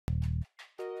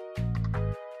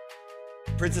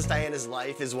Princess Diana's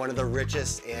life is one of the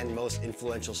richest and most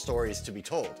influential stories to be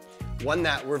told. One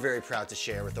that we're very proud to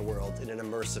share with the world in an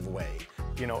immersive way.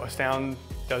 You know, Astound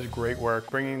does great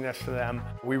work bringing this to them.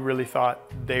 We really thought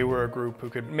they were a group who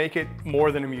could make it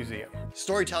more than a museum.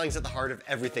 Storytelling's at the heart of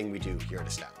everything we do here at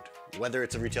Astound. Whether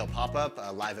it's a retail pop-up,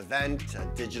 a live event, a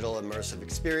digital immersive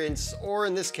experience, or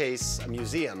in this case, a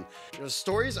museum,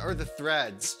 stories are the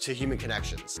threads to human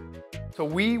connections. So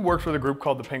we worked with a group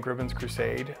called the Pink Ribbons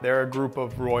Crusade. They're a group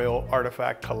of royal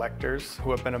artifact collectors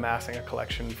who have been amassing a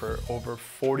collection for over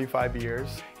 45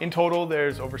 years. In total,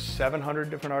 there's over 700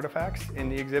 different artifacts in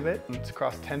the exhibit. It's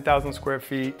across 10,000 square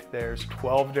feet. There's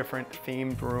 12 different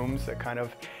themed rooms that kind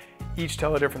of each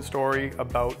tell a different story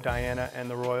about Diana and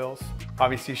the royals.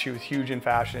 Obviously, she was huge in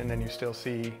fashion, and you still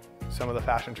see some of the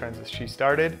fashion trends that she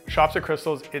started. Shops at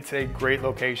Crystals, it's a great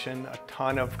location, a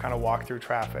ton of kind of walk-through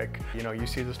traffic. You know, you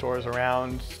see the stores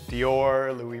around,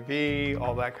 Dior, Louis V,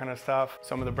 all that kind of stuff.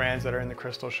 Some of the brands that are in the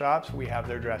Crystal shops, we have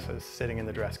their dresses sitting in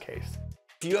the dress case.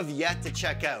 If you have yet to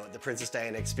check out the Princess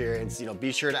Diana experience,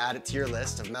 be sure to add it to your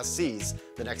list of must-sees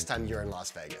the next time you're in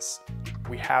Las Vegas.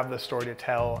 We have the story to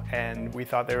tell, and we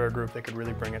thought they were a group that could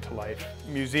really bring it to life.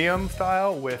 Museum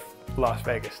style with Las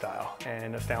Vegas style,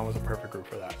 and Astound was a perfect group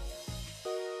for that.